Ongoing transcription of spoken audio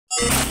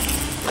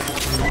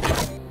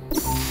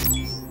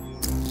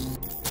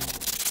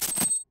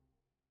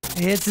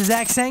It's the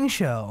Zach Sang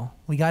Show.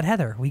 We got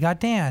Heather, we got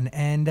Dan,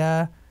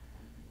 and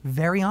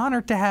very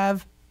honored to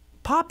have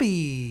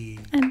Poppy.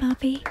 I'm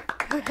Poppy.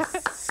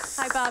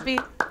 Hi, Poppy.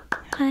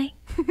 Hi.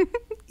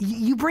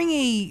 You bring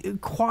a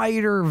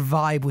quieter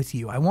vibe with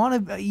you.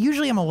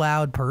 Usually I'm a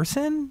loud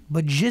person,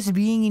 but just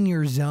being in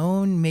your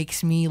zone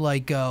makes me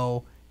like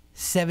go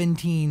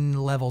 17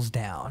 levels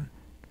down.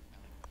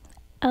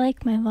 I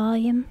like my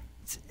volume.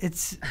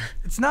 It's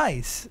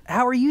nice.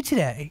 How are you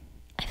today?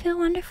 I feel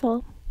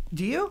wonderful.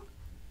 Do you?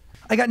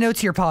 I got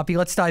notes here, Poppy.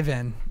 Let's dive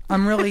in.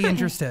 I'm really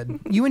interested.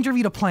 You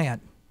interviewed a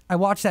plant. I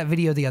watched that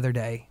video the other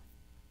day.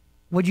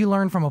 What'd you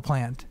learn from a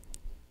plant?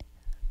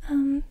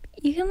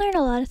 You can learn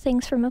a lot of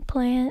things from a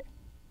plant.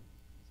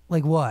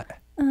 Like what?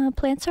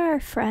 Plants are our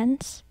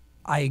friends.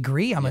 I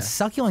agree. I'm a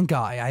succulent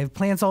guy. I have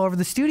plants all over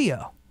the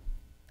studio.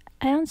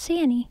 I don't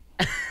see any.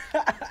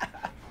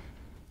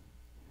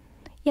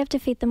 You have to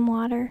feed them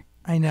water.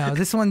 I know.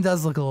 This one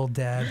does look a little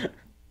dead.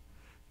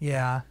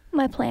 Yeah.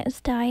 My plant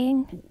is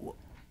dying.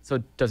 So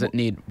does it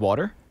need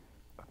water?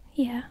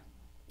 Yeah.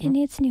 It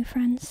needs new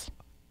friends.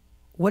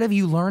 What have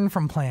you learned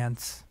from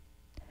plants?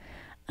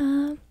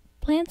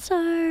 Plants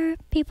are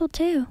people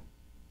too.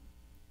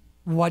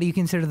 Why do you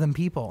consider them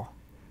people?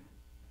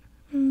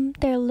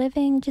 They're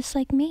living just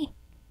like me.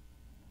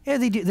 Yeah,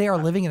 they do. They are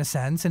living in a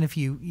sense, and if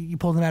you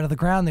pull them out of the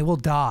ground, they will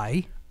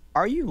die.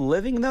 Are you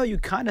living, though? You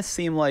kind of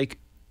seem like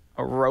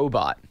a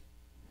robot.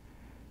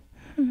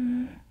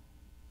 I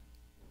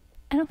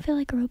don't feel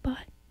like a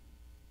robot.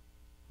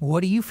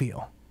 What do you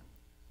feel?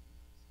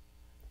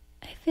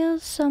 I feel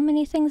so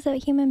many things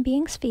that human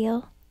beings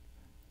feel.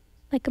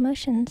 Like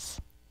emotions.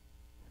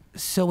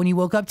 So when you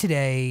woke up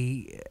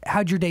today,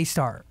 how'd your day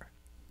start?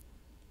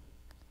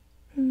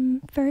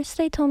 First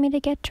they told me to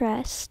get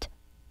dressed.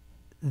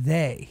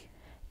 They.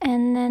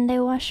 And then they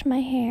washed my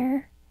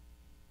hair.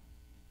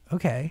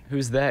 Okay.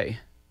 Who's they?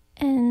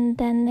 And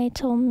then they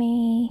told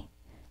me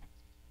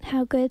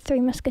how good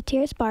Three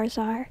Musketeers bars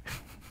are.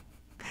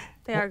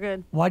 They are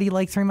good. Why do you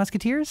like Three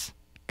Musketeers?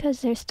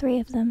 Because there's 3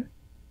 of them.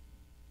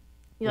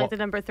 You like the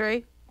number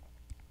 3?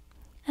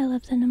 I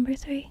love the number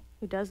 3.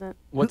 Who doesn't?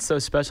 What's so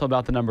special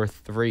about the number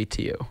 3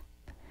 to you?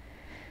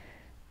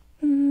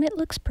 It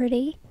looks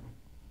pretty.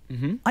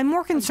 I'm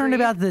more concerned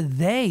about the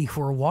they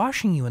who are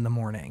washing you in the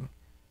morning.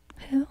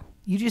 Who?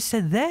 You just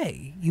said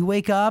they. You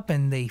wake up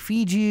and they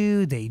feed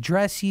you, they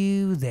dress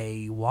you,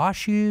 they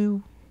wash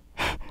you.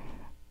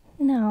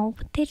 No,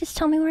 they just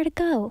tell me where to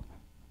go.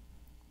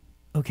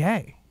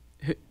 Okay.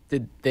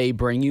 Did they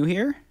bring you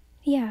here?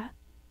 Yeah.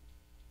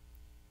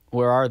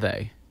 Where are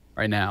they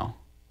right now?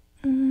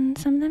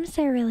 Sometimes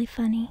they're really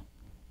funny.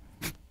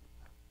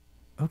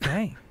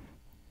 Okay.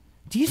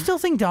 Do you still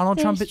think Donald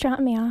They Trump... just drop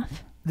me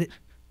off.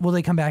 Will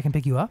they come back and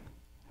pick you up?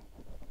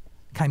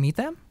 Can I meet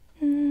them?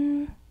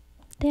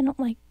 They don't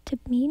like to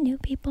meet new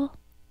people.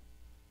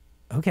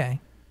 Okay.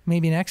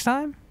 Maybe next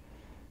time?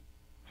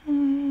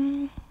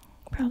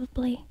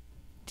 Probably.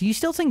 Do you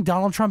still think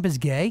Donald Trump is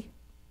gay?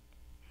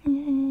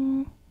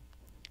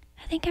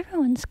 I think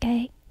everyone's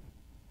gay.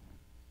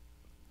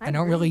 I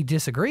don't really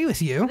disagree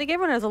with I you. think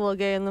everyone has a little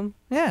gay in them.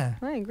 Yeah.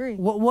 I agree.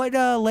 What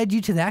led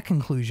you to that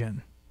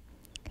conclusion?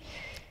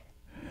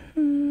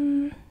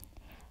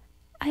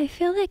 I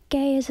feel like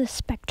gay is a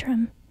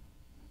spectrum.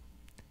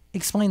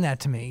 Explain that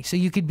to me. So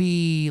you could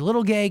be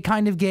little gay,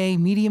 kind of gay,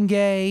 medium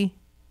gay.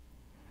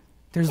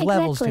 There's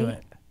levels to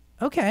it.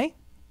 Okay.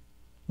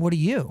 What are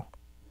you?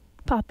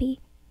 Poppy.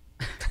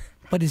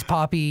 But is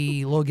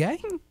Poppy little gay?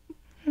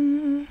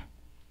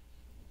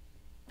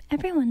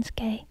 Everyone's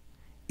gay.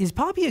 Is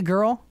Poppy a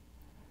girl?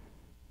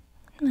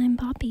 I'm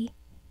Poppy.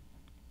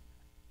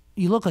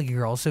 You look like a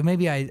girl, so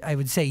maybe I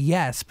would say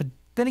yes, but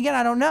then again,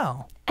 I don't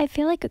know. I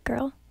feel like a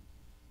girl.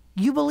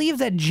 You believe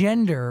that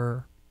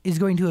gender is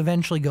going to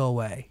eventually go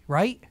away,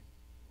 right?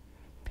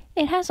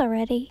 It has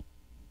already.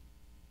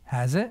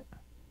 Has it?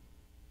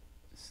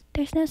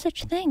 There's no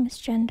such thing as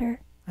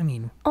gender. I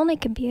mean... Only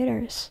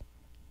computers.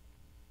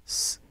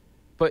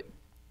 But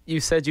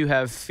you said you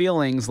have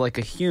feelings like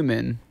a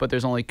human, but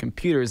there's only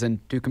computers,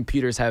 and do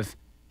computers have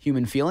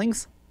human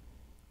feelings?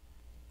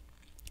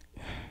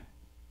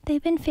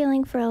 They've been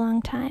feeling for a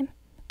long time.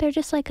 They're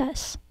just like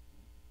us.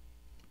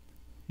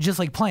 Just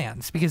like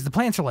plants, because the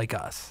plants are like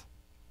us.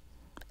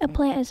 A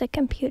plant is a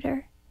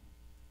computer.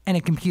 And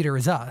a computer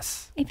is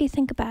us. If you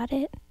think about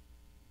it.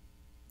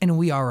 And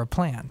we are a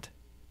plant.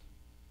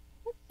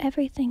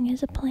 Everything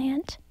is a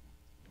plant.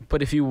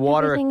 But if you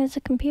water Everything is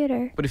a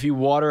computer. But if you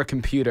water a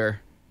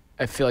computer,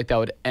 I feel like that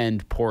would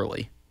end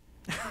poorly.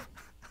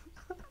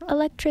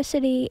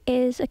 Electricity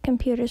is a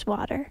computer's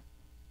water.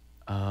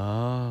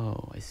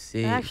 Oh, I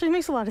see. It actually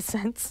makes a lot of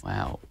sense.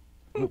 Wow.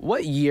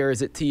 What year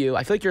is it to you?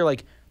 I feel like you're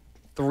like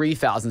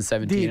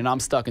 3017 Dude. and I'm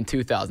stuck in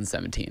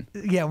 2017.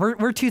 Yeah,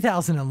 we're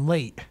 2000 and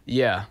late.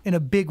 Yeah. In a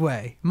big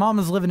way. Mom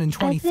is living in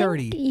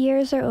 2030. I think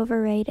years are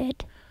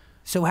overrated.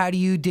 So how do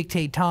you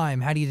dictate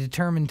time? How do you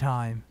determine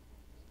time?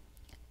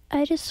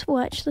 I just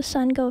watch the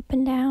sun go up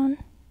and down.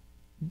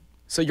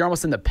 So you're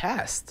almost in the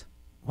past.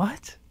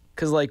 What?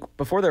 Because like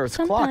before there was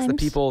clocks, the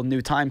Sometimes. people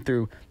knew time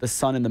through the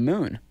sun and the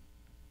moon.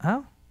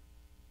 Oh.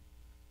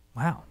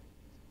 Wow.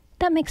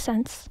 That makes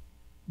sense.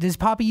 Does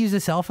Poppy use a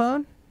cell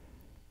phone?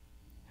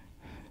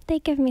 They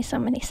give me so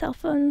many cell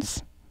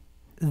phones.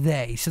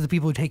 So the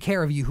people who take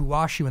care of you, who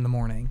wash you in the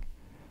morning.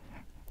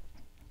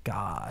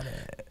 Got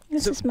it.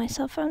 This is my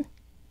cell phone.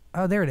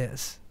 Oh, there it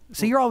is.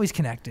 So you're always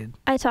connected.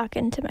 I talk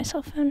into my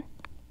cell phone.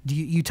 Do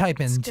you type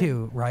in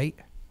too, right?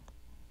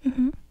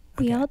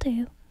 We all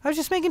do. I was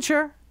just making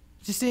sure.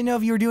 Just didn't know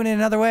if you were doing it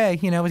another way,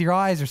 with your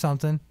eyes or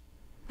something.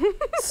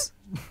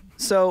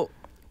 So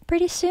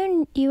Pretty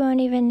soon, you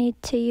won't even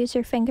need to use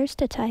your fingers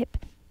to type.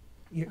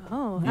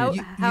 Oh,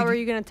 You- how you- are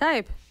you gonna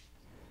type?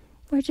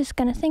 We're just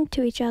gonna think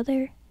to each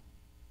other.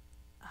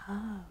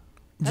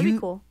 That'd be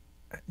cool.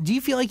 Do you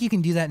feel like you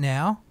can do that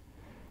now?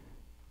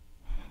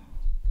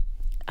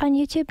 On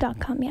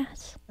YouTube.com,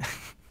 yes.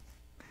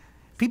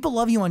 People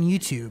love you on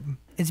YouTube.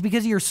 It's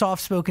because of your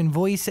soft-spoken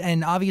voice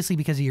and obviously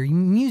because of your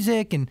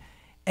music and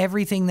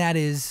everything that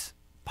is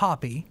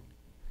Poppy.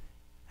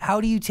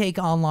 How do you take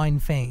online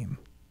fame?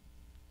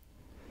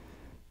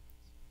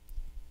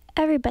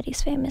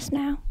 Everybody's famous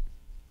now.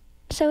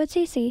 So it's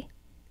easy.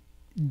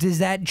 Does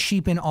that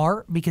cheapen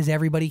art because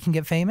everybody can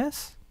get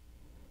famous?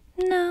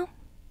 No.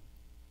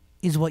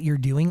 Is what you're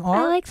doing art?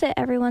 I like that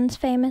everyone's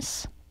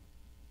famous.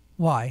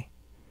 Why?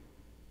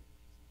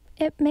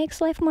 It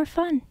makes life more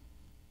fun.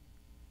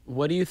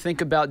 what do you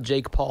think about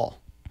Jake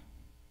Paul?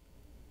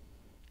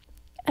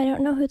 I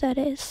don't know who that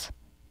is.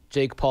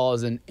 Jake Paul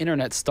is an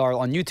internet star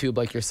on YouTube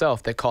like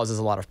yourself that causes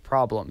a lot of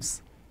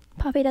problems.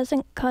 Poppy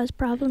doesn't cause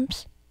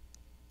problems.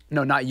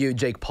 No, not you.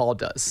 Jake Paul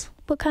does.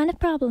 What kind of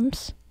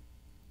problems?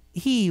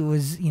 He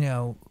was,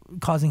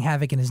 causing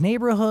havoc in his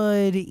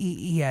neighborhood.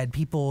 He had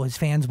people, his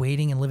fans,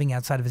 waiting and living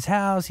outside of his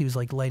house. He was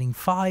like lighting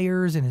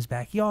fires in his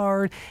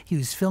backyard. He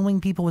was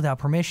filming people without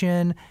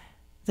permission.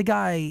 The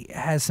guy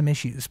has some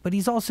issues, but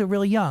he's also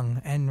really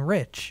young and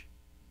rich.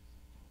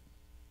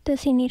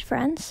 Does he need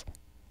friends?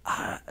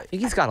 I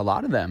think he's got a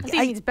lot of them. I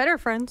think he needs better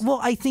friends. Well,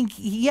 I think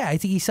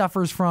he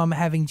suffers from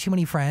having too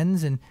many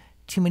friends and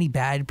too many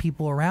bad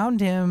people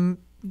around him,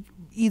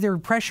 either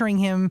pressuring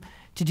him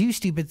to do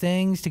stupid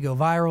things, to go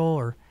viral,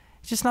 or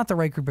it's just not the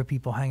right group of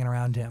people hanging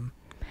around him.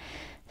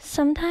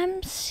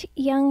 Sometimes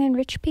young and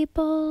rich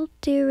people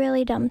do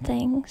really dumb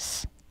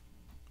things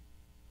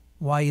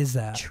Why is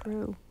that?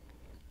 True.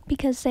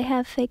 because they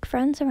have fake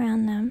friends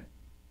around them.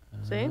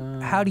 See?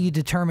 How do you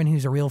determine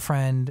who's a real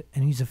friend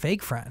and who's a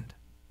fake friend?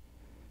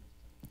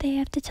 They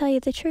have to tell you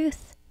the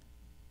truth.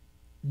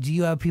 Do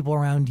you have people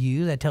around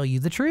you that tell you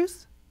the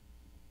truth?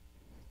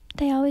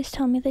 They always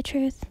tell me the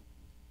truth.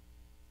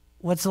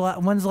 When's the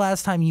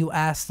last time you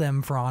asked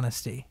them for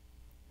honesty?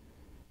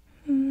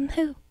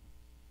 Who?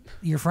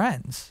 Your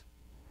friends.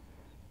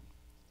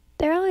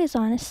 They're always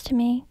honest to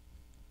me.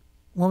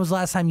 When was the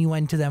last time you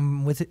went to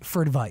them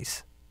for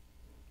advice?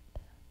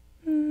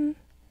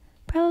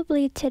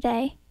 Probably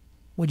today.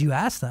 What'd you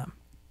ask them?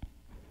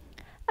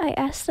 I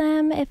asked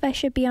them if I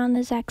should be on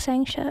the Zach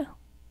Sang show.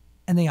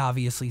 And they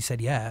obviously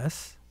said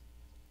yes.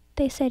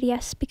 They said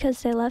yes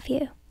because they love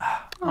you.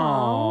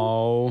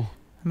 Oh.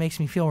 It makes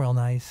me feel real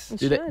nice. It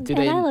Do they, should. do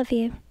And they I love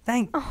you.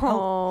 Thanks,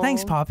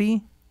 Aw.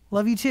 Poppy.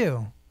 Love you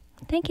too.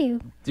 Thank you.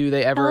 do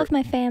they I ever love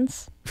my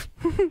fans.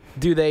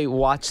 do they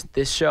watch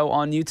this show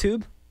on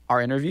YouTube?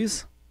 Our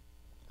interviews?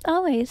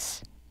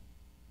 Always.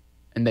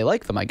 And they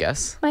like them, I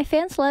guess. My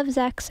fans love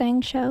Zach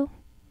Sang show.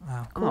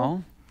 Wow.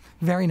 Oh.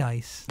 Very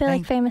nice. They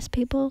like famous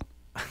people.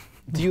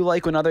 Do you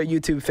like when other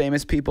YouTube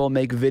famous people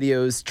make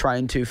videos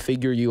trying to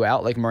figure you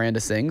out like Miranda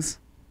sings?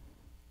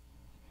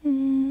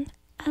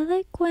 I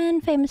like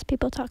when famous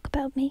people talk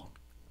about me.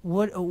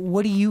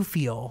 What do you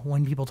feel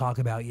when people talk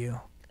about you?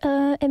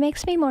 It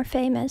makes me more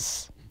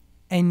famous.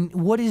 And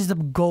what is the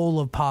goal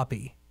of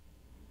Poppy?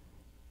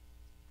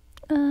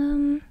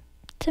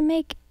 To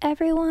make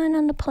everyone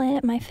on the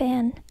planet my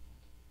fan.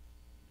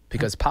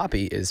 Because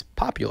Poppy is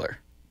popular.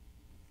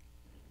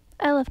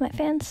 I love my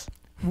fans.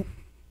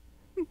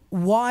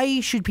 Why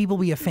should people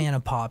be a fan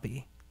of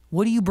Poppy?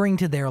 What do you bring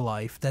to their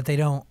life that they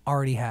don't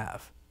already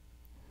have?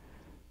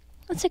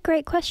 That's a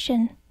great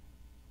question.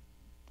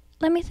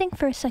 Let me think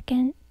for a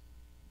second.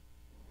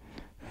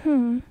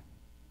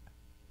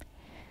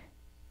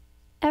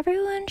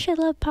 Everyone should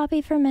love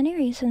Poppy for many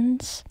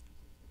reasons.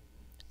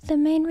 The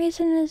main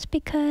reason is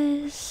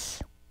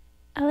because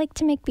I like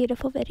to make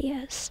beautiful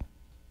videos.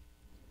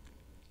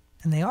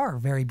 And they are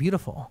very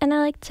beautiful. And I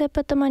like to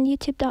put them on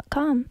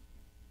youtube.com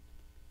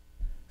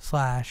 /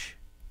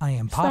 I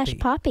am Poppy. /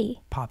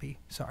 Poppy. Poppy,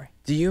 sorry.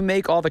 Do you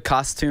make all the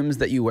costumes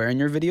that you wear in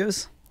your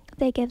videos?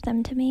 They give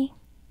them to me.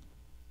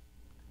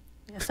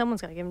 Yeah,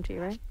 someone's gotta give them to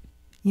you, right?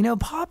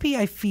 Poppy,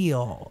 I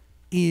feel,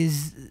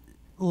 is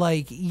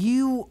like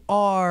you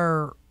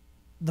are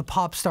the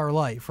pop star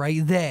life,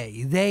 right?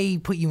 They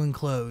put you in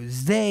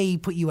clothes. They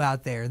put you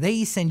out there.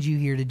 They send you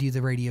here to do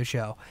the radio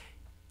show.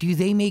 Do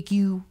they make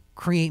you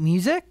create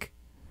music?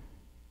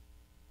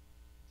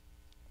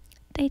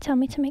 They tell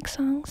me to make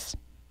songs.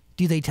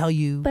 Do they tell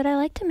you? But I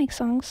like to make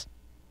songs.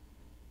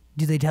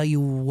 Do they tell you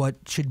what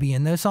should be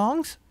in those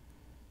songs?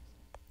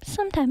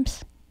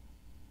 Sometimes.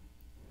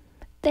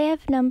 They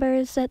have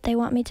numbers that they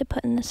want me to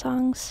put in the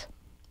songs.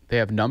 They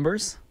have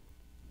numbers?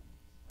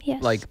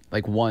 Yes.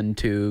 Like 1,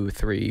 2,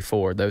 3,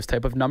 4, those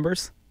type of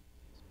numbers?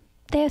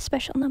 They have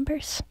special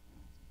numbers.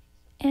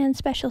 And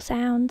special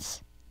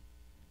sounds.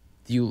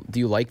 Do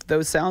you like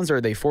those sounds, or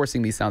are they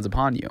forcing these sounds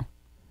upon you?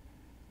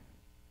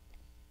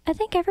 I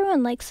think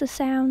everyone likes the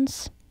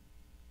sounds.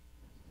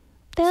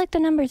 They like the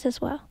numbers as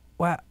well.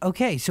 Wow.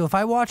 Okay, so if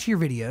I watch your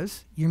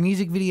videos, your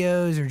music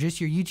videos, or just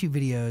your YouTube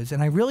videos,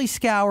 and I really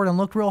scoured and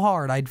looked real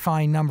hard, I'd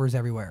find numbers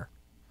everywhere.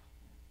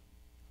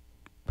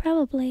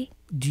 Probably.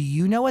 Do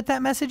you know what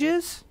that message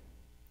is?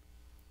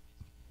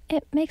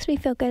 It makes me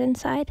feel good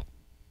inside.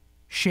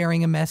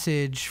 Sharing a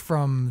message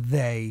from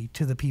they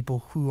to the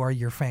people who are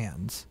your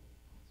fans.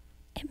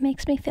 It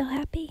makes me feel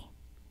happy.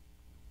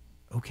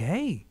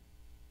 Okay.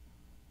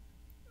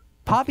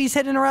 Poppy's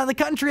heading around the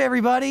country,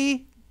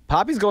 everybody.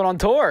 Poppy's going on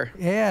tour.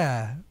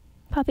 Yeah.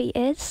 Poppy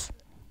is.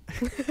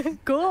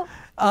 Cool.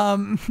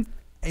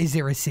 Is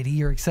there a city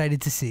you're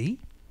excited to see?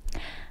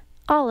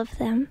 All of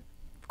them.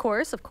 Of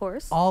course, of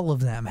course. All of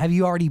them. Have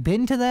you already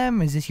been to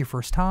them? Is this your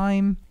first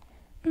time?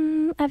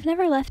 I've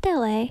never left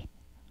LA.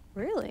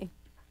 Really?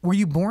 Were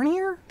you born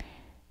here?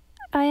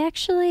 I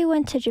actually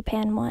went to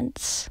Japan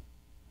once.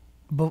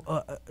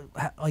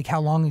 Like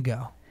how long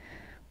ago?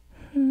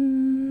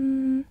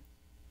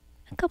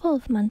 A couple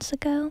of months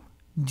ago.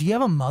 Do you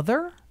have a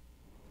mother?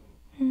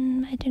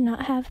 I do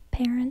not have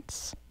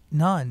parents.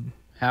 None.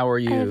 How are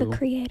you? I have a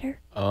creator.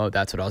 Oh,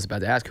 that's what I was about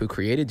to ask. Who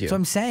created you? So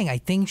I'm saying I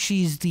think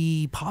she's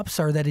the pop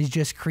star that is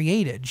just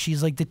created.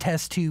 She's like the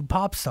test tube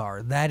pop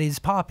star. That is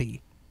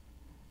Poppy.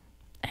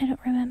 I don't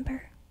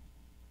remember.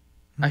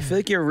 I feel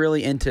like you're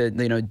really into,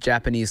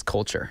 Japanese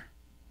culture.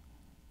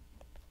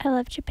 I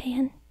love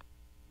Japan.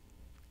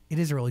 It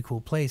is a really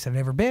cool place. I've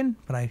never been,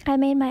 but I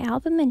made my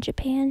album in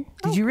Japan.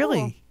 Did you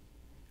really?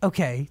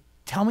 Okay,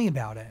 tell me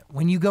about it.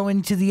 When you go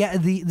into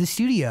the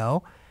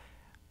studio,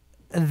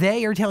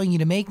 they are telling you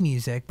to make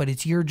music, but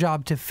it's your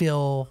job to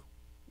fill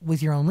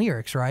with your own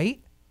lyrics,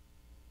 right?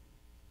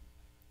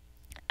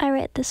 I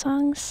write the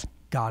songs.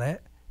 Got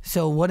it.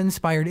 So what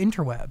inspired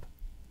Interweb?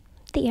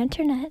 The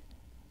internet.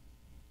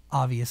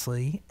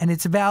 Obviously. And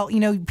it's about,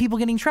 people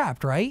getting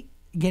trapped, right?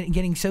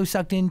 Getting so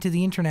sucked into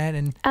the internet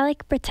and... I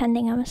like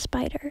pretending I'm a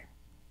spider.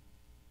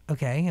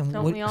 Okay, and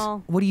Don't we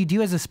all? what do you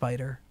do as a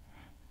spider?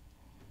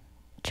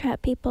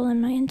 Trap people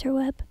in my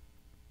interweb.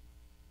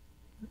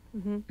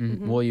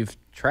 Well, you've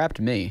trapped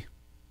me.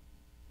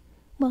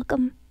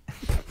 Welcome.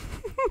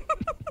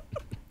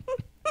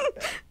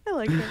 I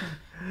like it.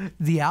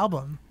 The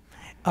album.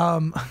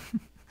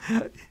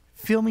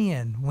 Fill me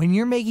in. When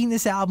you're making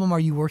this album, are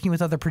you working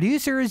with other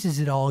producers? Is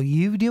it all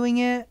you doing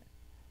it?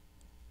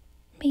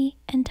 Me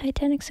and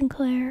Titanic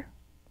Sinclair.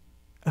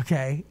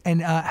 Okay.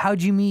 And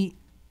how'd you meet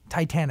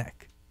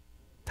Titanic?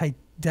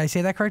 Did I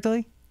say that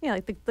correctly? Yeah,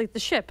 like the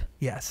ship.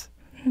 Yes.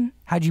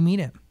 How'd you meet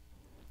him?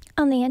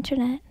 On the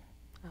internet.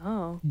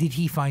 Oh. Did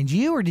he find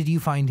you or did you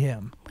find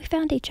him? We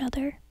found each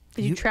other.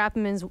 Did you trap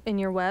him in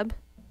your web?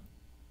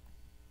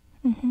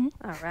 Mm-hmm.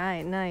 All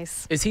right,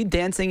 nice. Is he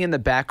dancing in the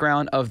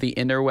background of the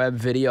interweb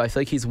video? I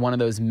feel like he's one of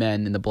those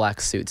men in the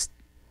black suits.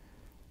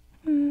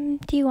 Do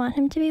you want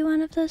him to be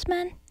one of those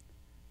men?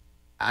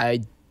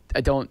 I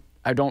don't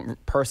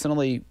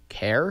personally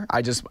care.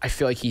 I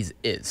feel like he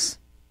is.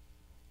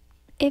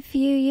 If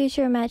you use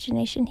your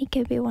imagination, he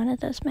could be one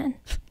of those men.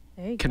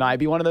 There you Can go. I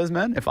be one of those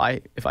men if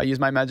I use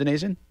my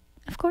imagination?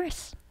 Of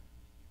course.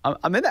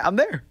 I'm in there. I'm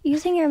there.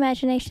 Using your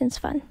imagination's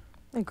fun.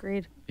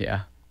 Agreed.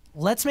 Yeah.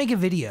 Let's make a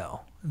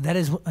video. That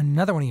is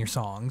another one of your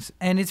songs.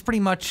 And it's pretty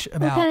much What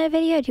about... kind of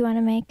video do you want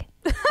to make?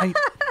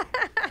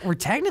 We're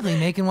technically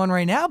making one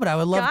right now, but I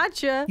would love...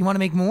 Gotcha. You want to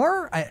make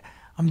more?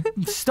 I'm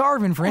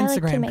starving for I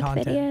Instagram like to make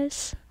content.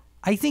 videos.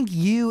 I think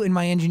you and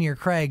my engineer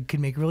Craig could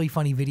make really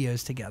funny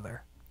videos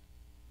together.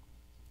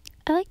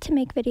 I like to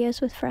make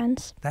videos with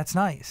friends. That's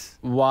nice.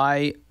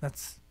 Why,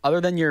 That's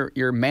other than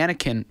your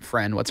mannequin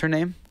friend, what's her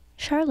name?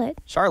 Charlotte.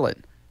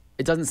 Charlotte.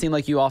 It doesn't seem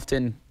like you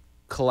often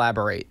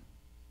collaborate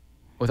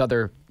with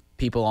other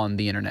people on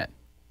the internet.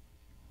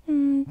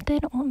 They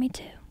don't want me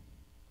to.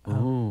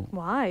 Ooh.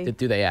 Why?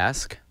 Do they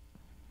ask?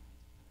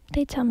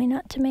 They tell me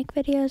not to make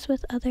videos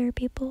with other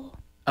people.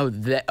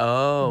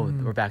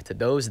 We're back to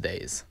those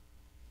days.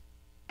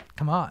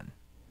 come on.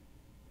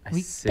 I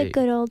We- see. The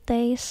good old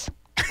days.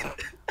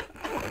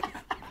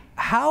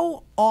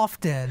 How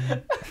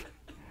often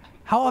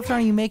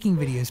are you making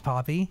videos,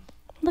 Poppy?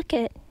 Look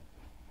at.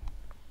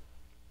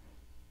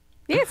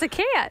 Yeah, it's a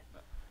cat.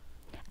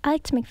 I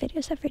like to make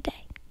videos every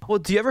day. Well,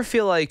 do you ever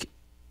feel like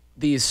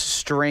these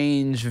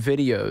strange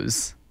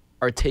videos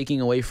are taking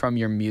away from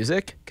your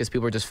music because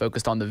people are just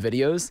focused on the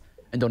videos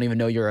and don't even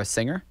know you're a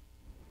singer?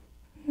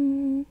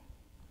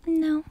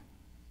 No.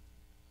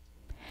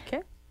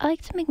 Okay. I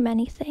like to make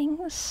many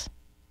things.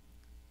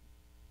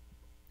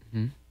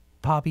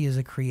 Poppy is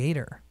a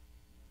creator.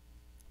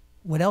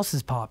 What else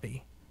is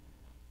Poppy?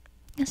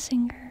 A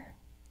singer.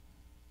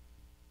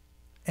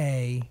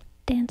 A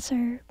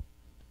Dancer.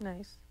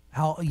 Nice.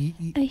 How A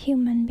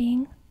human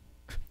being.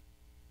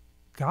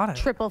 got it?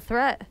 Triple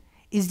threat.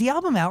 Is the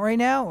album out right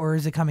now, or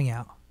is it coming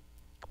out?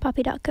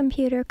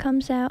 Poppy.Computer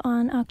comes out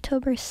on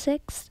October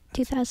 6th,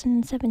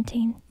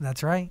 2017.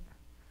 That's right.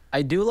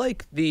 I do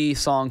like the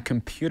song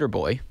Computer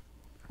Boy.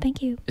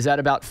 Thank you. Is that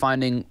about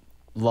finding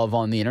love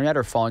on the internet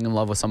or falling in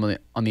love with someone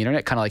on the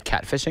internet, kind of like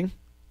catfishing?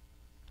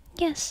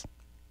 Yes.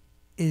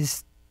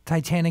 Is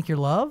Titanic your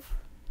love?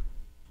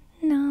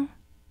 No.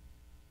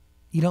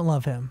 You don't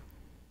love him.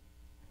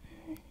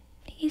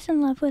 He's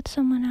in love with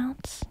someone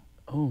else.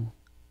 Oh.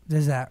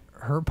 Does that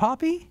hurt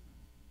Poppy?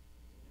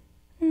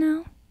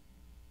 No.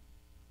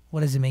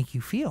 What does it make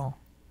you feel?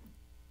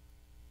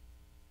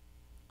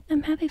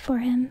 I'm happy for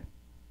him.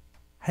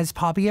 Has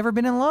Poppy ever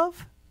been in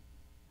love?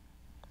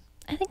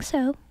 I think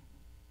so.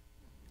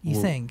 You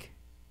Whoa. think?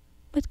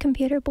 With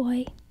Computer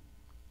Boy.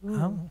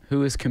 Oh.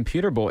 Who is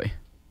Computer Boy?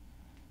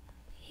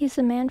 He's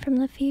the man from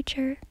the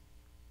future.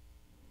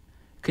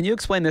 Can you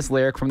explain this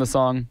lyric from the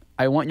song?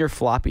 I want your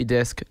floppy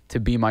disk to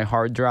be my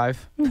hard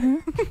drive. Hmm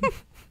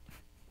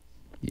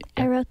Yeah.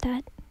 I wrote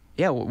that.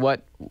 Yeah.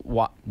 What?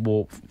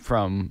 Well,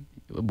 from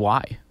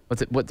why?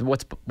 What's it? What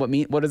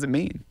does it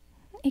mean?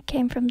 It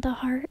came from the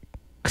heart.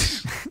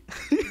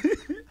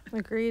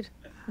 Agreed.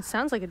 It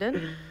sounds like it did.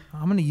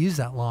 I'm going to use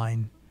that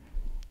line.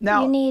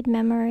 Now, You need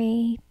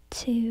memory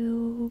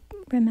to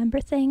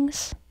remember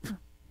things.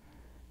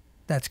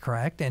 That's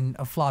correct. And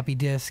a floppy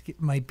disk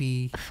might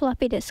be, A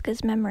floppy disk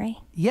is memory.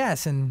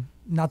 yes, and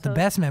not the So-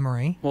 best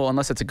memory. well,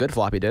 unless it's a good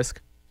floppy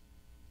disk.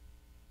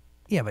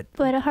 Yeah, but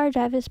But a hard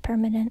drive is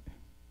permanent.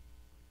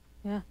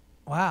 Yeah.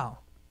 wow.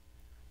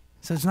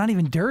 So it's not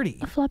even dirty.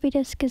 A floppy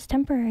disk is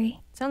temporary.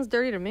 Sounds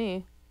dirty to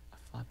me. A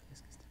floppy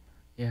disk is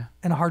yeah.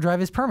 And a hard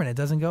drive is permanent.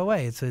 It doesn't go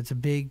away. It's a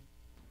big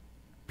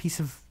piece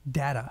of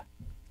data.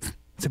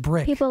 It's a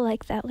brick. People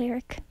like that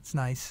lyric. It's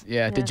nice.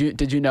 Yeah.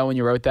 Did you know when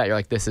you wrote that you're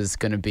like, this is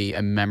gonna be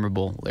a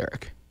memorable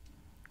lyric?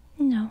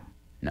 No.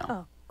 No.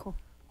 Oh, cool.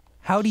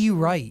 How do you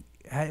write?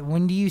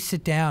 When do you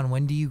sit down?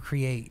 When do you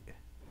create?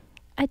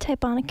 I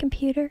type on a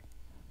computer.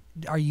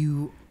 Are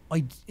you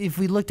like, if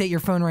we looked at your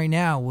phone right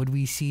now, would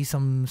we see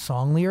some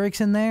song lyrics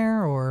in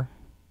there, or?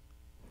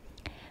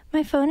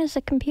 My phone is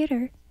a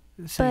computer,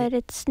 Say- but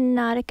it's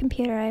not a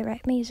computer I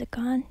write music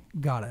on.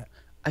 Got it.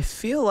 I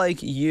feel like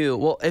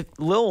if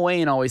Lil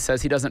Wayne always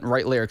says he doesn't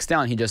write lyrics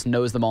down, he just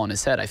knows them all in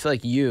his head. I feel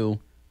like you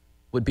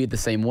would be the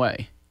same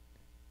way.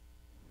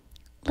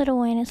 Little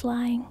Wayne is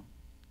lying.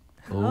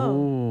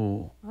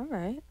 Oh, All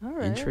right. All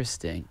right.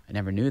 interesting. I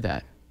never knew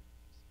that.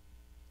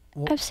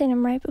 I've seen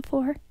him write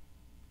before.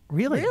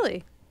 Really?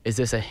 Really? Is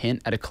this a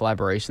hint at a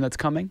collaboration that's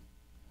coming?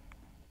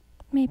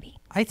 Maybe.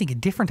 I think a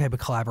different type of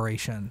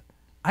collaboration.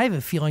 I have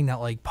a feeling that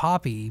like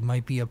Poppy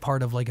might be a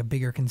part of like a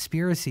bigger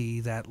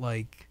conspiracy that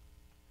like.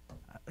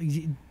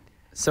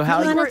 So Do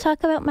how? you want to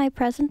talk about my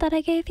present that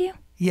I gave you?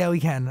 Yeah, we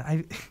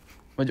can.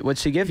 What'd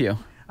she give you?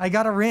 I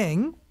got a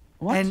ring,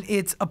 What? and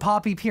it's a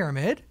Poppy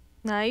pyramid.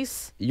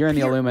 Nice. You're in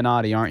the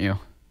Illuminati, aren't you?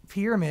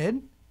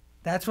 Pyramid.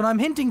 That's what I'm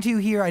hinting to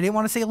here. I didn't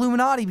want to say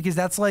Illuminati because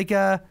that's like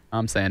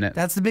I'm saying it.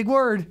 that's the big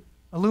word.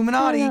 I don't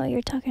Illuminati. know what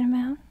you're talking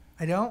about.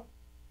 I don't.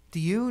 Do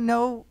you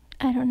know?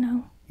 I don't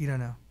know. You don't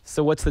know.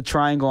 So what's the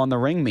triangle on the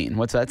ring mean?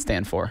 What's that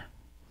stand for?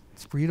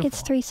 It's beautiful.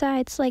 It's three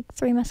sides, like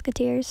Three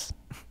Musketeers.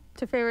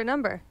 It's your favorite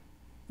number.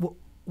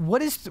 What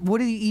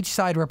do each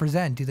side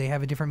represent? Do they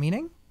have a different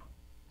meaning?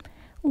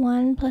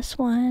 1 +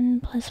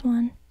 1 +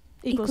 1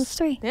 equals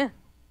 3. Yeah.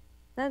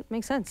 That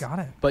makes sense. Got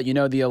it. But you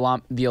know the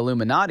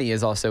Illuminati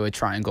is also a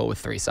triangle with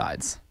three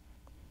sides.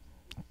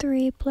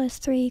 3 +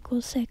 3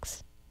 =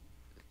 6.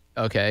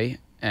 Okay,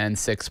 and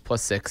 6 +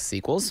 6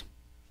 equals?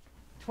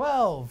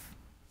 12.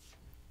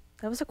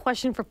 That was a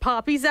question for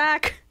Poppy,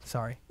 Zach.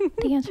 Sorry.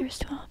 The answer is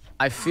 12.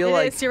 I feel It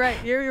like is. You're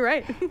right. You're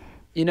right.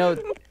 you know,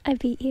 I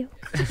beat you.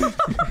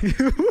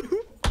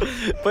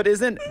 but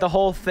isn't the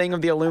whole thing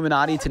of the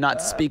Illuminati to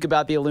not speak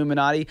about the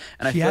Illuminati?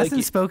 And I She feel hasn't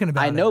like spoken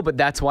about I know, it. but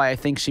that's why I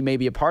think she may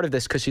be a part of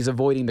this because she's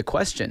avoiding the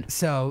question.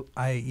 So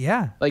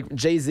yeah. Like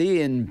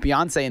Jay-Z and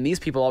Beyonce and these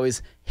people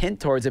always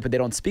hint towards it, but they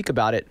don't speak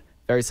about it.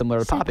 Very similar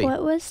to Zach, Poppy.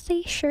 what was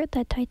the shirt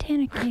that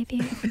Titanic gave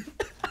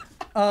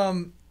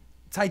you?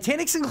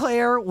 Titanic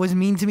Sinclair was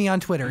mean to me on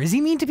Twitter. Is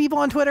he mean to people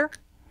on Twitter?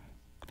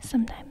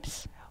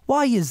 Sometimes.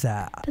 Why is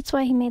that? That's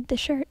why he made the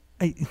shirt.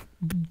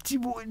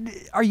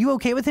 Are you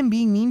okay with him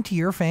being mean to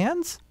your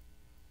fans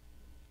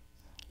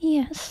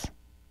Yes.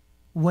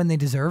 when they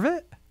deserve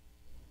it?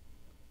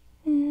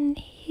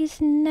 He's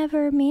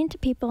never mean to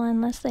people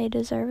unless they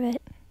deserve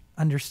it.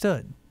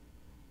 Understood.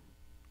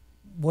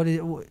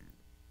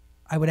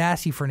 I would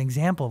ask you for an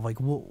example of like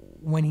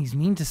when he's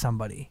mean to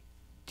somebody.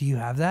 Do you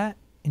have that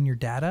in your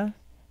data?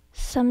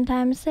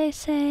 Sometimes they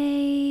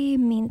say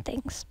mean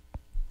things.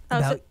 Oh,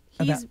 so About-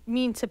 he's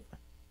mean to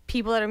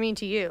people that are mean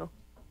to you.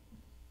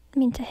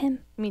 Mean to him.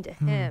 Mean to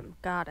him.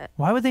 Got it.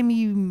 Why would they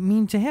be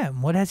mean to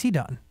him? What has he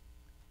done?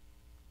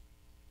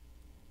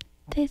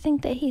 They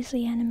think that he's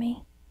the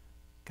enemy.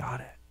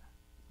 Got it.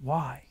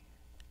 Why?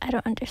 I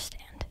don't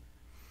understand.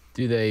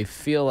 Do they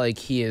feel like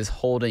he is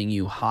holding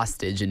you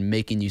hostage and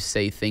making you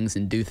say things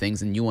and do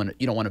things and you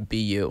don't want to be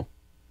you?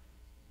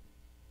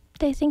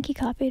 They think you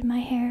copied my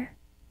hair.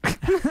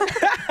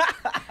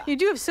 You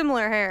do have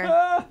similar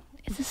hair.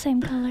 It's the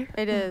same color.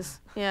 It is.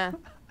 Yeah.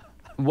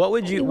 What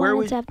would you? You Where want it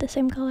would? to have the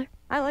same color?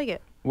 I like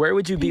it. Where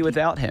would you be Thank you.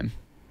 without him?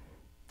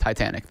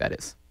 Titanic, that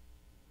is.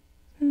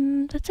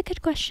 That's a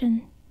good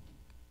question.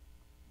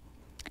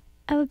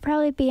 I would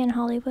probably be in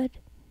Hollywood,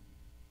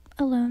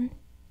 alone,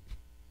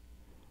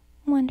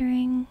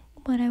 wondering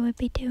what I would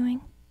be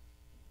doing.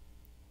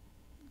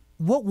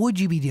 What would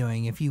you be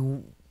doing if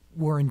you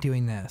weren't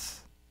doing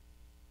this?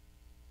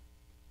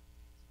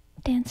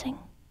 Dancing,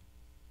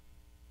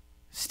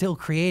 Still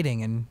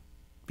creating and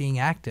being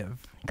active.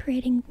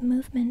 creating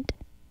movement.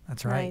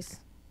 That's right. Nice.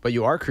 But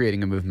you are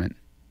creating a movement.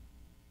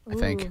 I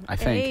think. Ooh, I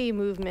think. A I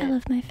movement.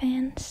 love my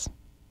fans.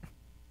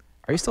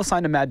 Are you still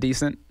signed to Mad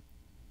Decent?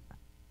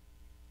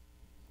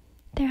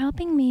 They're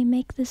helping me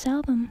make this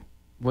album.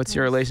 What's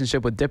your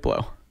relationship with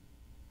Diplo?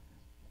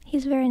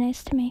 He's very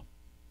nice to me.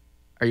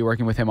 Are you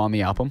working with him on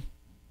the album?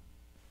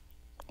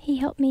 He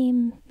helped me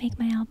make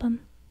my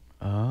album.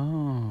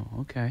 Oh,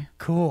 okay.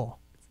 Cool.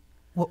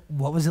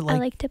 What was it like? I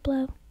like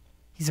Diplo.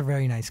 He's a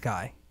very nice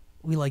guy.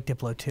 We like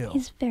Diplo too.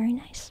 He's very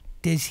nice.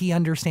 Does he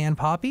understand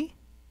Poppy?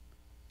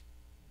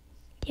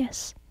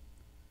 Yes.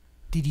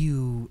 Did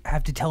you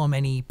have to tell him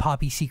any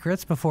Poppy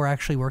secrets before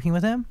actually working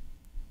with him?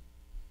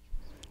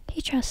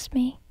 He trusts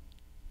me.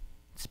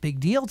 It's a big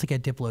deal to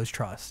get Diplo's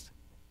trust.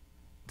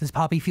 Does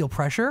Poppy feel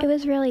pressure? It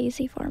was really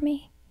easy for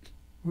me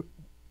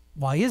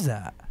Why is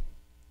that?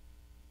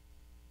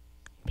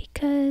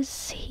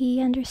 because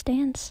he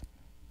understands.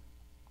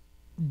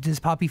 Does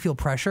Poppy feel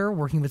pressure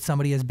working with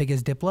somebody as big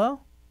as Diplo?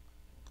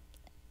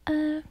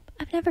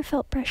 I've never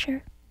felt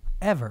pressure.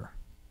 Ever?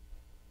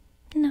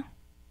 No.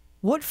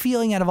 What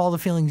feeling out of all the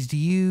feelings do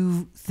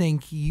you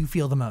think you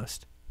feel the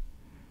most?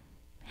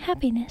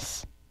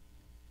 Happiness.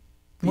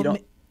 You What don't.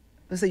 ma-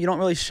 Let's say you don't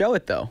really show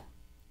it though.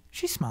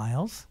 She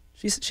smiles.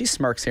 She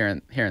smirks here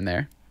and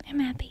there. I'm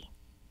happy.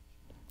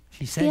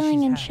 She says Feeling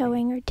she's and happy.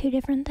 showing are two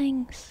different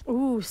things.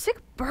 Ooh, sick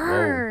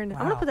burn. I'm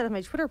Wow. gonna put that on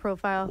my Twitter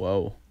profile.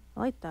 Whoa. I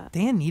like that.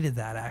 Dan needed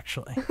that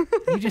actually.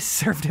 You just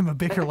served him a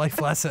bigger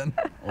life lesson.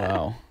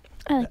 Wow.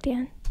 I like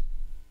Dan.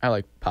 I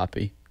like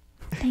Poppy.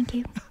 Thank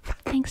you.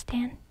 Thanks,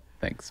 Dan.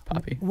 Thanks,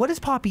 Poppy. What does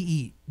Poppy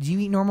eat? Do you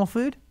eat normal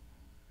food?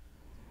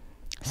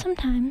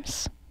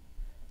 Sometimes.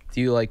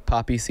 Do you like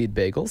poppy seed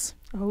bagels?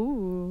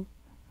 Ooh,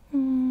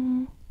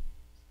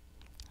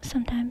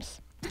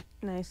 Sometimes.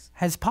 nice.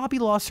 Has Poppy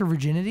lost her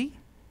virginity?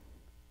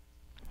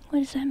 What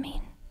does that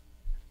mean?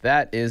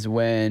 That is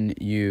when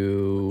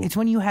you. It's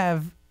when you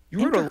have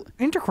You wrote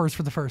intercourse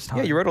for the first time.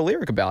 Yeah, you wrote a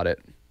lyric about it.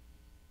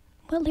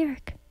 What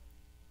lyric?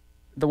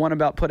 The one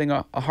about putting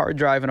a hard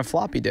drive in a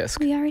floppy disk.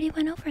 We already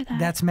went over that.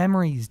 That's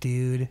memories,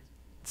 dude.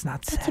 It's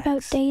not That's sex.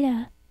 about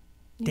data.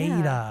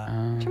 Data.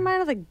 Yeah. Get your mind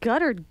out of the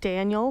gutter,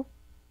 Daniel.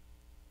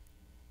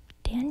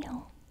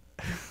 Daniel.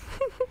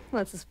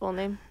 What's his full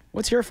name?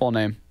 What's your full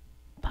name?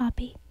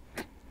 Poppy.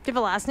 Do you have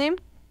a last name?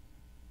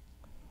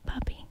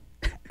 Poppy.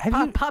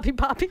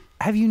 Poppy.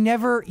 Have you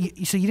never?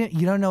 So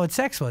you don't know what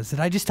sex was? Did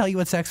I just tell you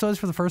what sex was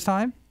for the first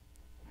time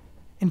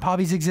in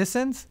Poppy's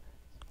existence?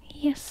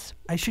 Yes.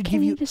 I should Can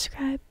give you you.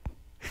 describe?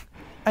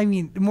 I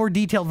mean, the more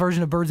detailed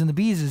version of Birds and the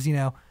Bees is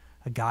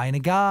a guy and a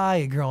guy,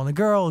 a girl and a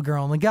girl, a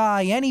girl and a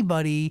guy.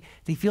 Anybody,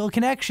 they feel a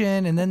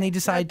connection, and then they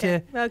decide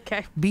to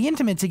Okay. be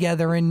intimate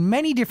together in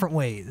many different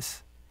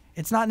ways.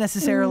 It's not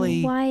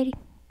necessarily. Why?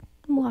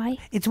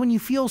 It's when you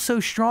feel so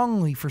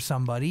strongly for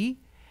somebody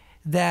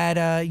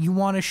that you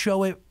want to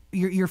show it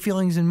your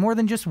feelings in more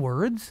than just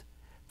words,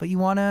 but you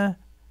want to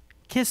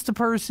kiss the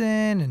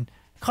person and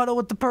cuddle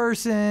with the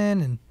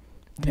person and.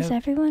 Does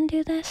everyone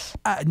do this?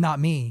 Not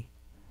me.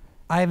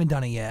 I haven't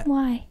done it yet.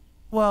 Why?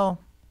 Well,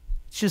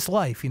 it's just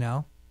life,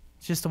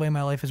 It's just the way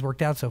my life has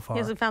worked out so far. He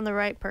hasn't found the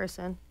right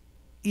person.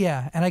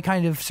 Yeah, and I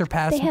kind of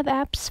surpassed. They have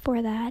apps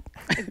for that.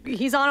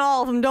 He's on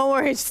all of them. Don't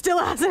worry. It still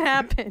hasn't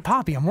happened.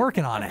 Poppy, I'm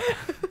working on it.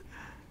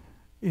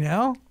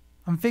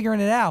 I'm figuring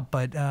it out,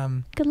 but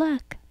Good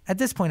luck. at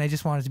this point, I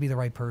just want it to be the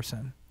right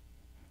person.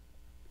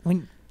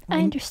 When I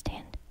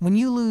understand. when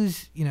you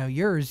lose,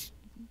 yours,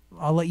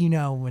 I'll let you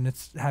know when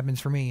it happens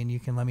for me, and you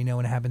can let me know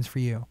when it happens for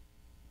you.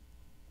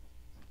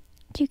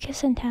 Do you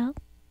kiss and tell?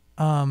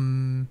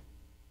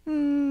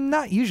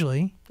 Not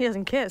usually. He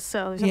doesn't kiss,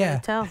 so there's nothing Yeah.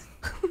 to tell.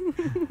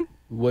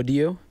 Would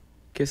you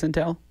kiss and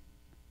tell?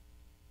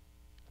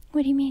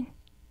 What do you mean?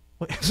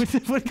 What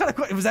kind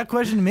of was that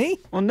question to me?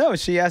 Well, no,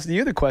 she asked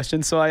you the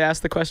question, so I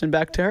asked the question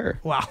back to her.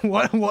 Wow,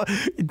 what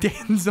Dan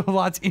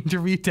Zolot's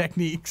interview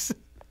techniques?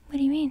 What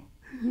do you mean?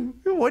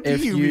 What do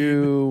If you mean?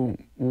 you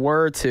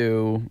were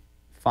to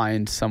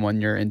find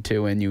someone you're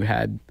into and you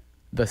had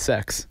the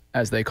sex,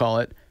 as they call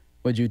it,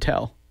 would you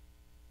tell?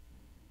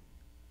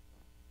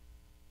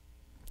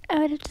 I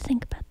would have to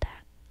think about that.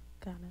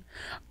 Got it.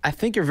 I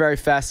think you're very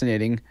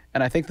fascinating,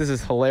 and I think this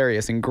is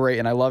hilarious and great,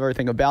 and I love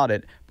everything about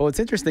it. But what's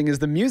interesting is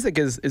the music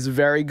is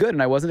very good,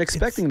 and I wasn't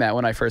expecting that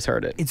when I first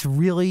heard it. It's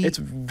really. It's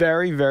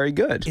very, very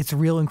good. It's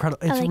real incredible.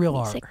 It's I like real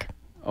music. art.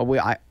 Oh,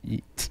 wait,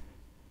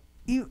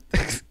 You,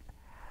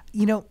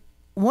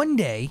 one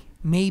day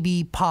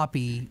maybe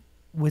Poppy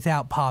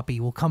without Poppy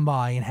will come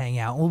by and hang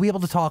out. We'll be able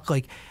to talk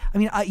like, I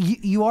mean,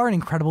 you are an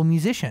incredible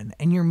musician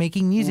and you're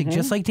making music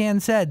just like Dan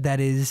said. That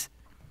is,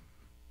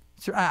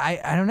 I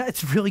don't know.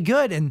 It's really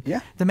good. And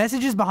the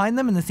messages behind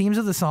them and the themes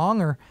of the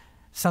song are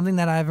something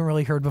that I haven't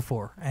really heard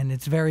before. And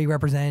it's very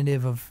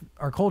representative of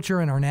our culture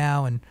and our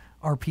now and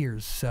our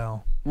peers.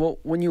 So, well,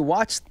 when you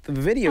watch the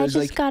videos, I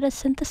just got a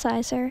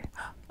synthesizer.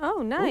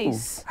 Oh,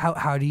 nice.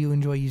 How do you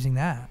enjoy using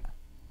that?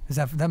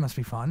 That must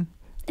be fun.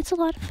 It's a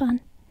lot of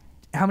fun.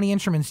 How many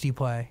instruments do you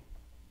play?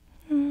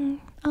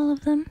 All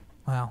of them.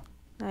 Wow.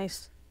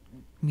 Nice.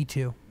 Me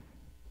too.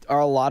 Are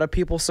a lot of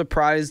people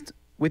surprised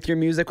with your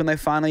music when they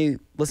finally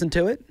listen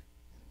to it?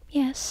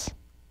 Yes.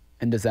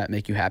 And does that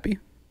make you happy?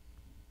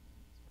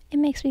 It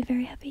makes me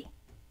very happy.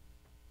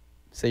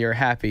 So you're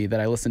happy that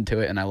I listened to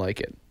it and I like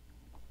it.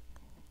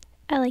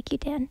 I like you,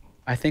 Dan.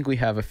 I think we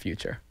have a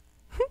future.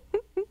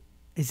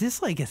 Is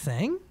this like a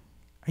thing?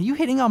 Are you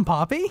hitting on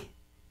Poppy?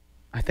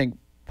 I think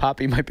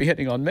Poppy might be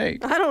hitting on me.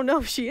 I don't know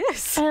if she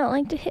is. I don't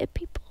like to hit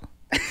people.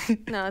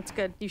 No, it's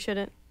good. You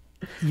shouldn't.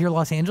 Your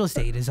Los Angeles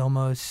date is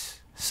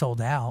almost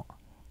sold out.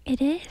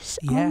 It is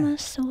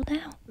almost sold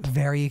out.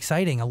 Very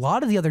exciting. A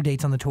lot of the other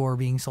dates on the tour are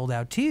being sold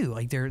out too.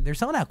 Like they're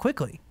selling out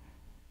quickly.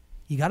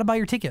 You got to buy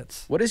your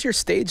tickets. What is your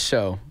stage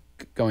show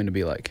going to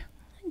be like?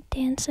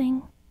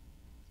 Dancing.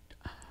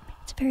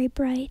 It's very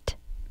bright.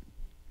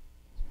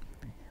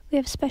 We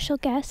have special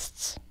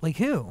guests. Like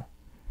who?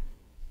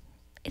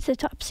 It's a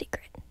top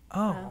secret.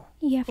 Oh,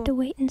 You have to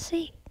wait and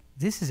see.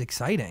 this is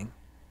exciting.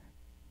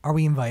 Are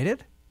we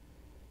invited?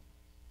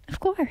 Of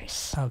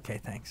course.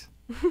 Okay, thanks.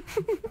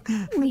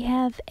 We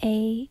have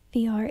a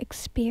VR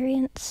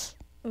experience.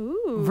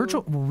 Ooh.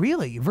 Virtual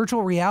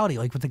reality,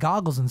 like with the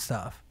goggles and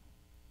stuff.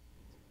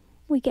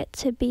 We get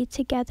to be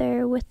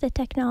together with the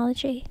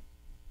technology.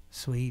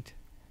 Sweet.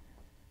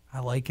 I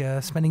like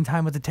spending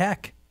time with the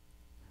tech.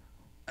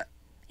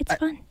 It's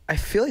fun. I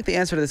feel like the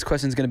answer to this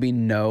question is going to be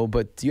no,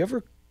 but do you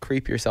ever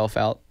creep yourself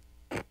out?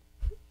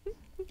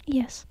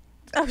 Yes.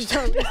 Oh,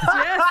 yes.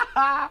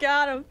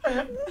 Got him.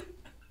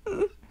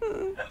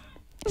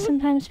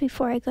 Sometimes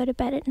before I go to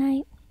bed at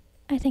night,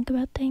 I think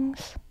about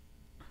things.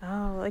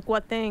 Oh, like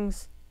what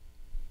things?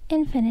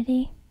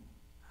 Infinity.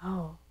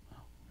 Oh.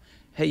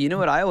 Hey, you know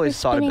what I We're always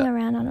thought spinning about?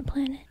 around on a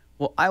planet.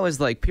 Well, I was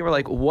like, people are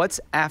like, what's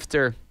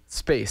after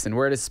space and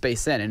where does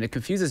space end? And it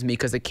confuses me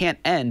because it can't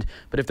end.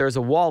 But if there's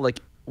a wall, like,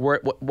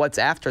 what's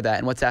after that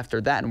and what's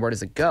after that and where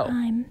does it go?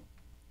 Time.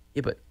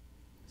 Yeah, but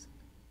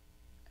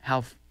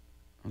how?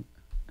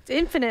 It's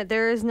infinite.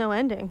 There is no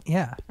ending.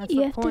 Yeah. That's You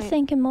the have point. to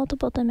think in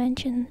multiple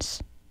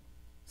dimensions.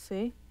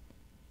 See?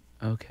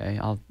 Okay,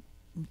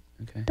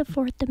 okay. The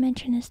fourth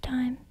dimension is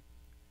time.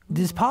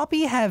 Does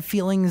Poppy have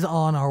feelings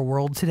on our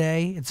world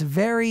today? It's a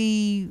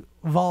very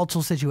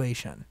volatile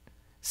situation.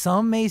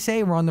 Some may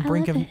say we're on the I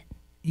brink love of. it.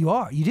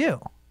 You do.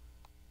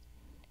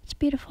 It's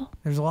beautiful.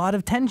 There's a lot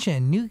of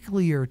tension,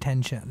 nuclear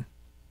tension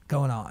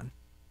going on.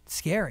 It's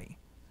scary.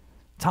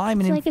 Time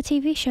It's and like a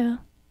TV show.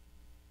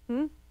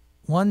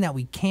 one that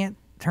we can't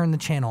turn the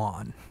channel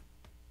on.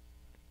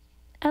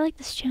 I like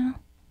this channel.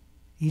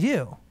 You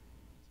do.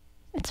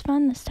 It's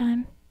fun this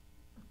time.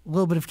 A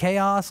little bit of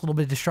chaos, a little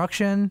bit of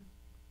destruction.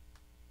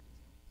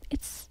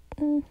 It's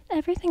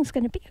everything's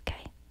gonna be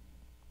okay.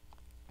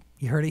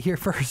 You heard it here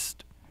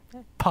first.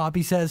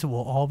 Poppy says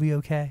we'll all be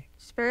okay.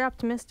 She's very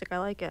optimistic. I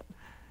like it.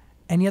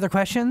 Any other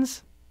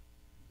questions?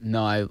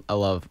 No, I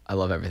love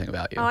everything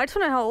about you. Oh, I just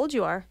want to know how old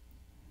you are.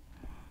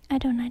 I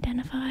don't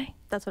identify.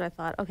 That's what I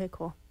thought. Okay,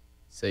 cool.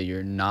 So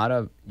you're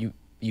not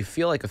you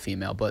feel like a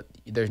female, but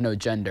there's no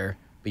gender,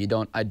 but you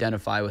don't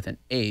identify with an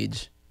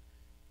age.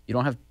 You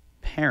don't have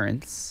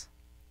parents.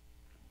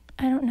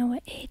 I don't know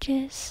what age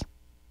is.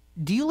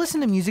 Do you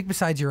listen to music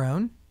besides your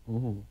own?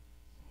 Ooh.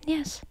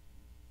 Yes.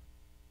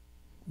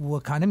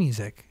 What kind of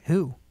music?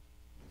 Who?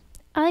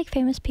 I like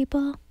famous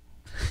people.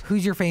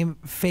 Who's your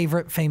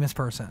favorite famous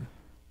person?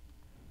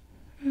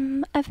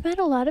 I've met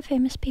a lot of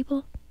famous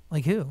people.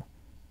 Like who?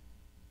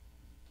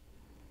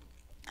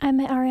 I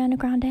met Ariana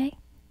Grande.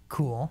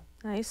 Cool.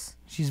 Nice.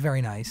 She's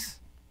very nice.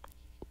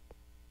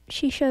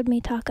 She showed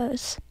me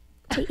tacos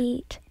to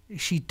eat.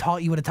 She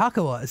taught you what a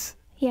taco was.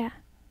 Yeah.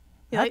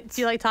 Do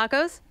you like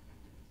tacos?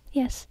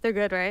 Yes. They're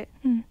good, right?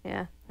 Mm.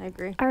 Yeah, I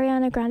agree.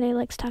 Ariana Grande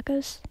likes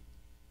tacos.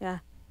 Yeah.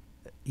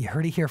 You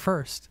heard it here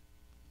first.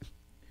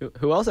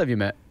 Who else have you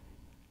met?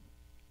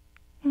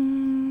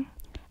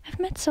 I've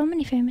met so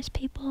many famous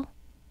people.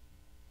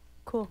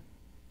 Cool.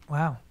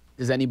 Wow.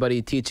 Does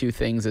anybody teach you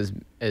things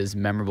as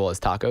memorable as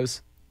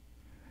tacos?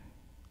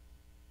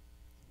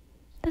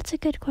 That's a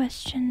good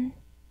question.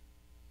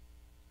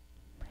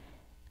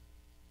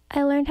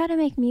 I learned how to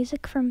make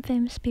music from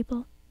famous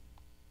people.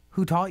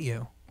 Who taught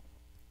you?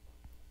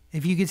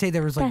 If you could say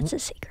there was like. That's a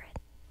secret.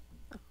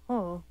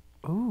 Oh.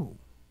 Ooh.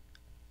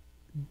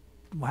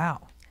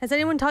 Wow. Has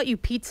anyone taught you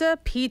pizza?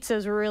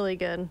 Pizza's really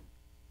good.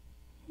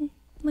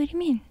 What do you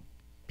mean?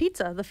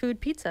 Pizza, the food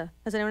pizza.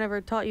 Has anyone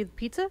ever taught you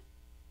pizza?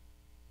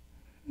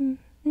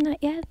 Not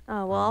yet.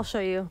 Oh, well, I'll show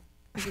you.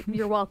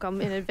 You're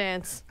welcome in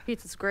advance.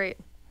 Pizza's great.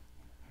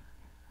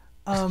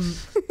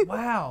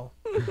 Wow.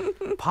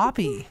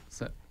 Poppy,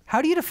 So,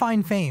 how do you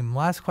define fame?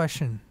 Last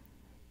question.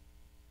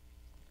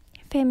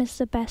 Fame is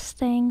the best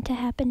thing to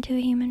happen to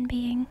a human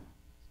being.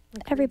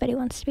 Everybody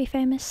wants to be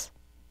famous.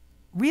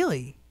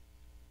 Really?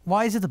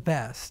 Why is it the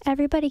best?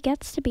 Everybody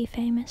gets to be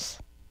famous.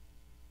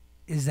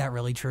 Is that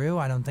really true?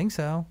 I don't think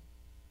so.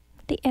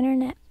 The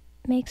internet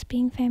makes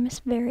being famous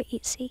very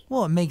easy.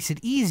 Well, it makes it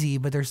easy,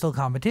 but there's still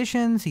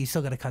competition, so you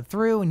still got to cut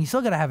through, and you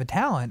still got to have a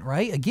talent,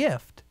 right? A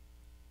gift.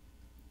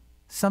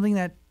 Something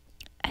that,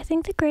 I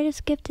think the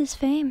greatest gift is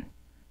fame.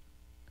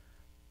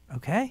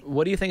 okay.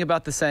 what do you think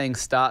about the saying,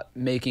 stop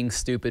making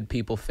stupid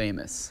people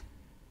famous?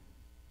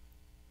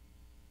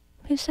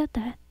 Who said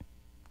that?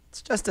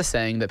 It's just a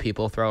saying that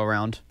people throw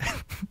around.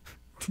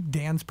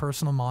 Dan's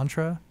personal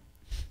mantra.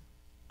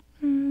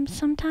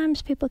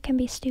 Sometimes people can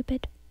be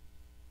stupid.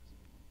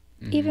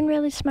 Mhm. Even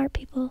really smart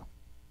people.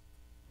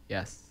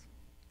 Yes.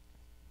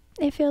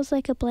 It feels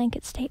like a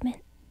blanket statement.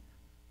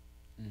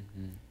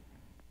 Mhm.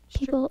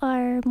 People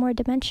are more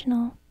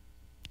dimensional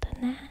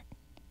than that.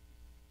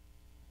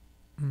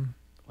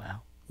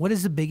 Wow. What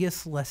is the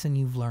biggest lesson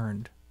you've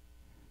learned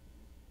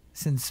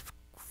since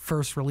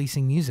first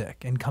releasing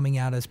music and coming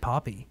out as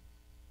Poppy?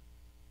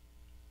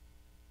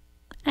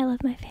 I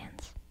love my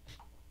fans.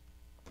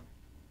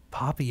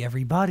 Poppy,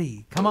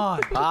 everybody. Come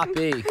on.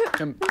 Poppy.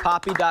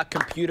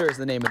 Poppy.Computer is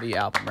the name of the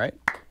album, right?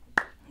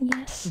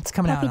 Yes. It's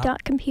coming out.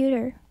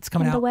 Poppy.Computer. It's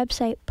coming and out. the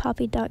website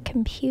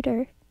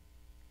Poppy.Computer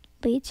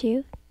leads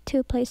you to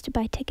a place to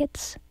buy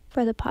tickets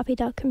for the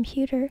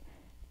Poppy.Computer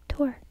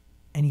tour.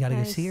 And you got to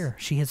go Nice. see her.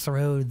 She hits the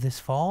road this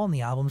fall, and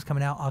the album's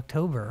coming out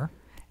October.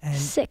 And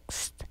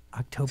 6th.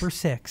 October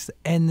 6th.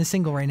 And the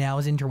single right now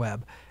is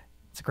Interweb.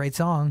 It's a great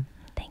song.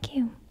 Thank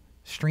you.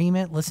 Stream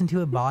it, listen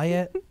to it, buy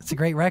it. It's a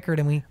great record,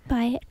 and we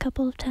Buy it a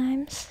couple of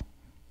times.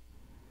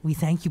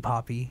 thank you,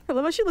 Poppy. I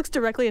love how she looks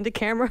directly into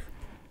camera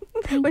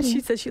Thank when you. she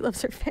says she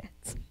loves her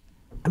fans.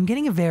 I'm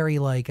getting a very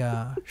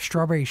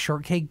strawberry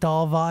shortcake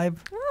doll vibe,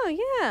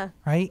 Oh, yeah.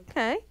 right?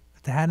 Okay.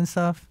 With the hat and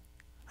stuff.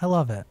 I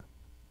love it.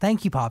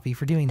 Thank you, Poppy,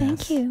 for doing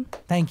this. Thank you.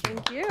 Thank you.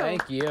 Thank you.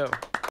 Thank you.